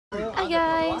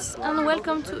guys, and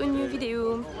welcome to a new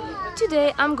video.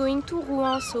 Today I'm going to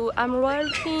Rouen, so I'm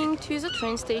walking to the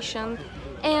train station,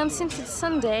 and since it's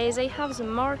Sunday they have the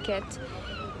market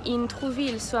in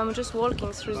Trouville, so I'm just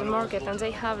walking through the market and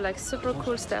they have like super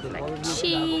cool stuff like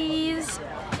cheese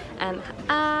and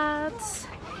hats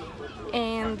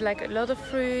and like a lot of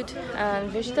fruit and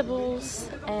vegetables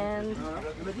and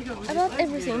about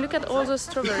everything. Look at all those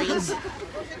strawberries.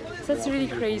 That's really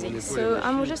crazy. So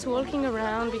I'm just walking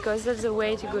around because that's the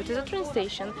way to go to the train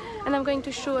station, and I'm going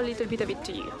to show a little bit of it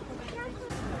to you.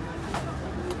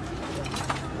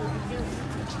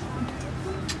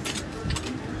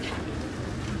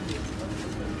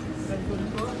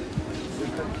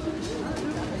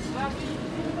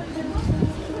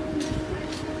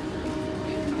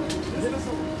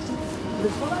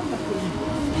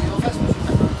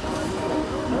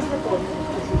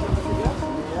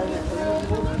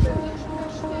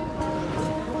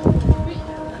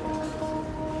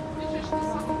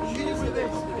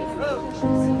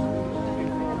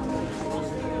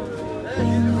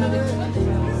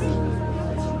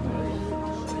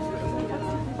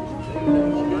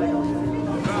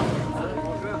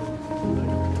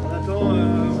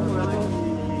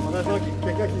 On attend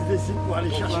quelqu'un qui se décide pour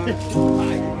aller chercher.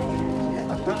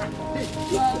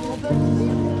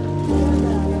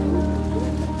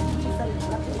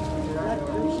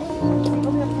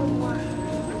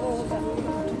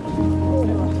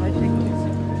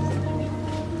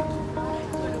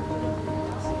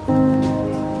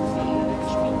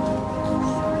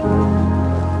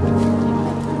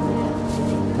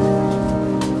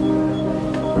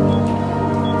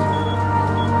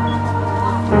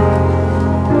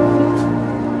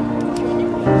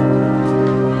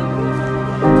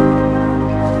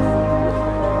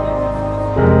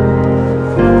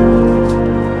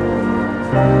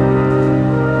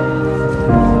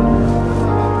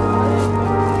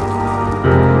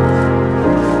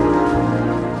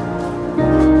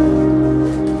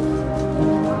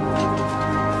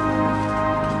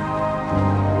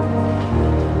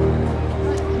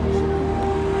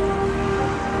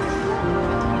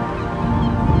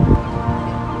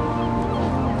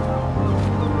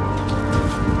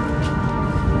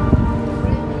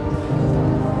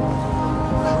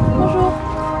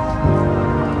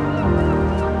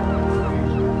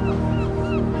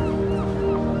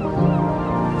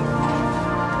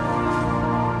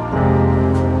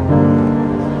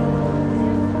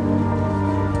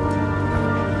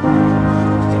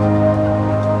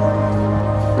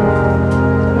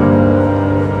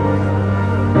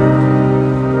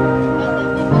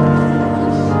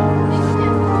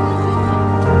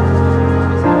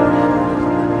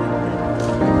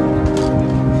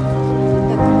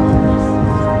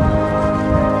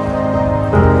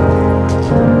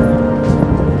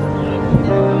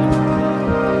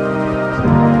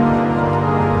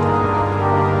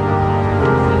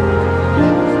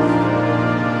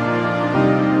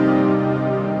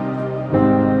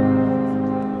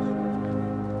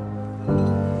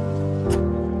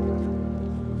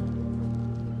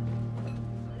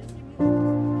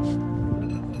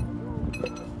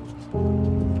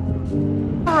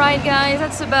 Alright guys,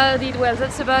 that's about it. Well,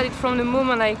 that's about it from the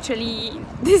moment I actually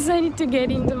decided to get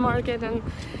in the market and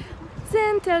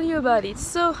then tell you about it.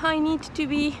 So I need to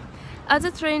be at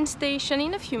the train station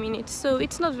in a few minutes, so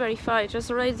it's not very far, it's just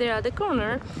right there at the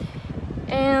corner,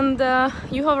 and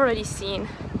you have already seen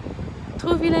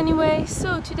Trouville anyway.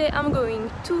 So today I'm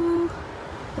going to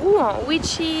Rouen,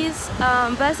 which is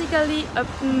basically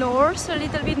up north, a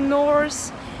little bit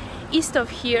north east of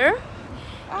here.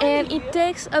 And it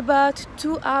takes about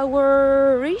 2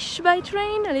 hours-ish by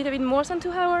train, a little bit more than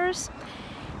 2 hours.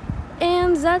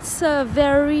 And that's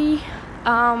very,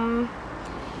 well,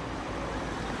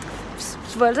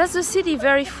 that's a city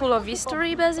very full of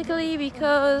history basically,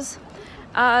 because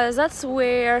that's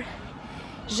where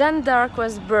Jeanne d'Arc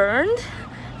was burned,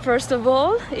 first of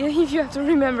all. If you have to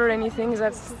remember anything,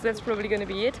 that's probably gonna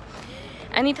be it.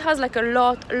 And it has like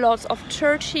lots of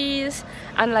churches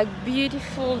and like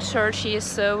beautiful churches,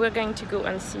 so we're going to go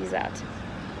and see that.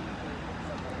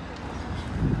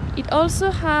 It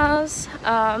also has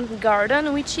a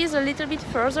garden which is a little bit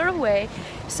further away,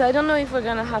 so I don't know if we're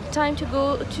gonna have time to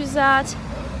go to that,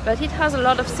 but it has a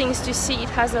lot of things to see.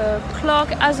 It has a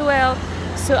clock as well,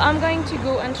 so I'm going to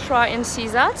go and try and see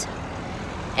that,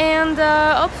 and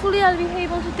hopefully I'll be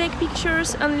able to take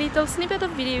pictures and little snippet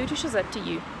of video to show that to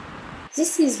you.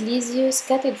 This is Lisieux's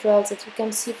cathedral that you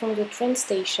can see from the train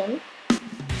station.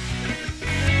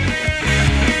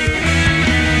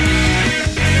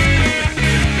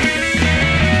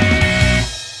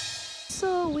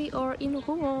 So we are in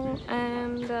Rouen,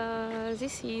 and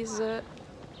this is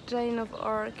Joan of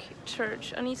Arc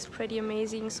church, and it's pretty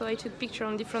amazing. So I took picture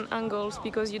on different angles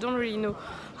because you don't really know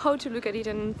how to look at it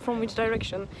and from which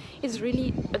direction. It's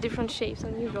really a different shapes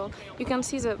than usual. You can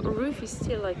see the roof is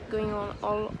still like going on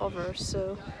all over.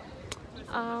 So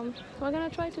we're gonna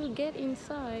try to get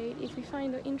inside if we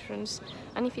find the entrance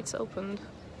and if it's opened.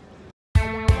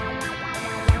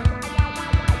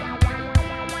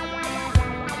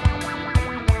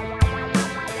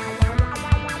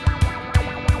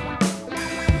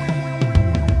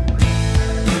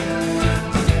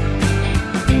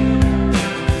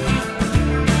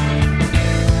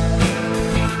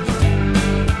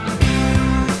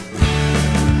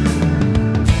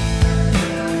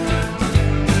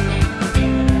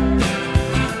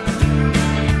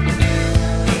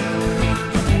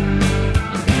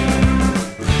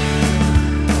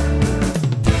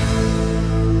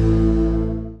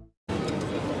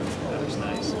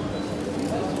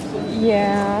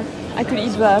 Yeah, I could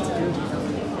eat that.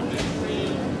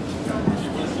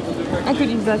 I could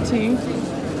eat that too.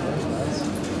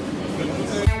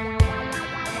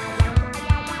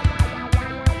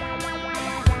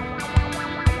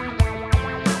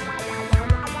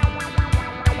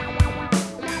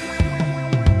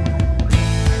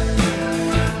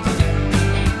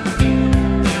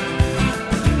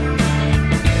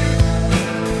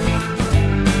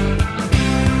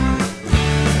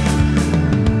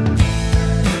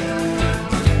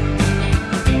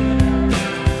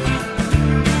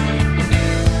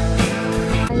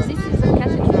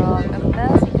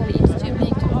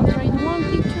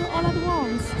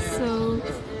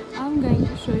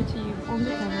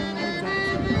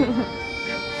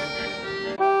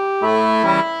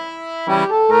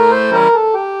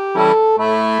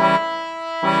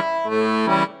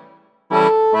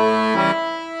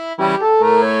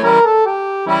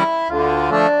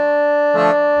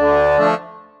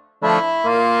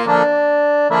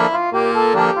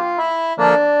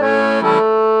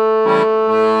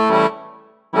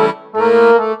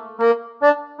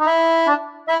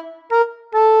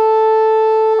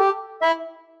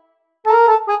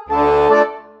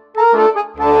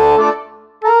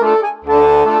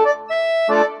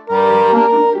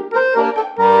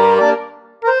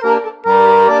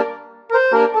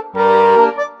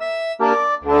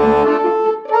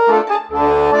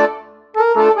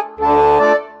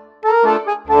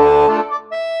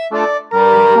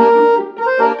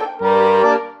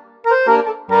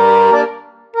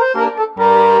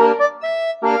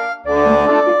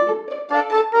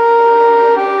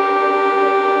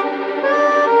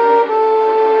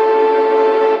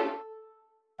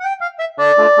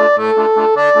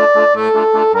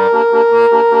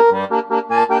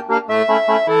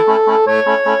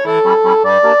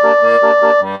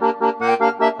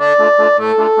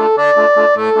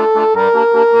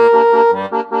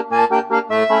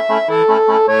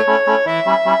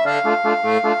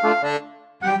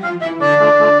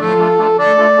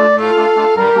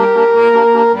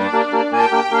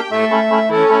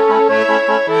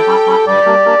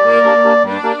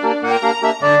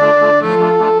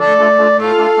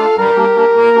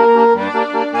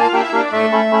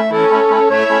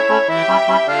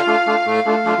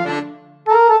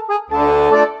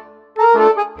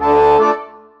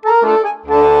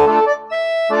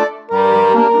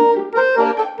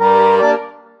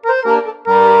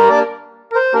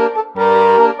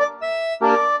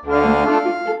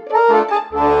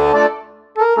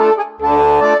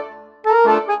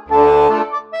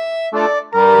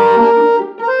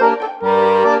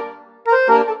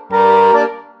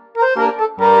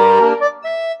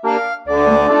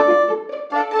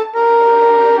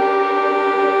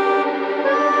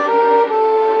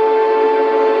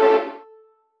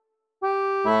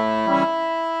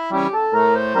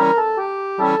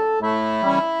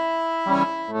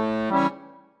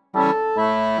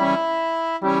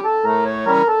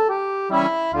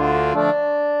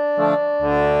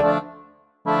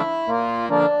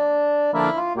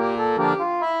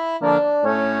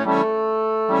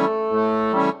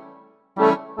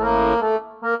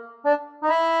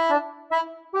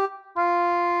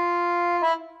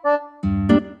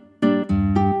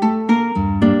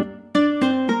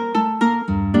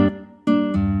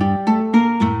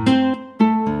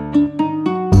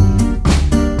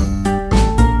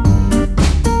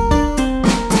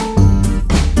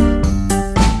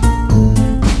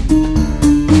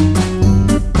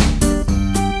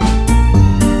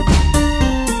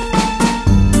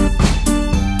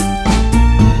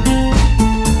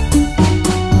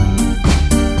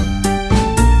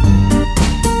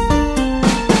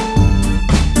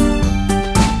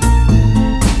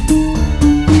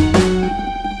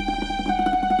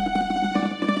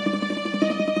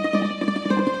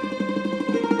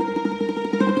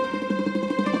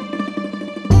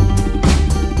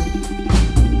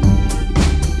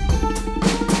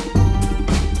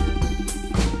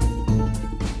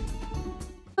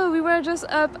 So we were just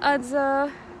up at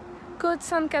the Côte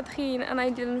Sainte-Catherine and I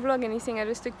didn't vlog anything, I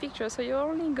just took pictures, so you're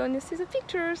only going to see the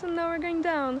pictures, and now we're going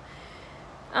down.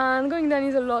 And going down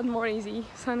is a lot more easy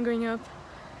than going up.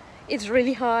 It's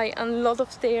really high and a lot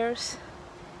of stairs,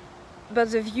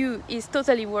 but the view is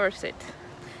totally worth it.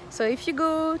 So if you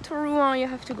go to Rouen, you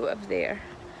have to go up there.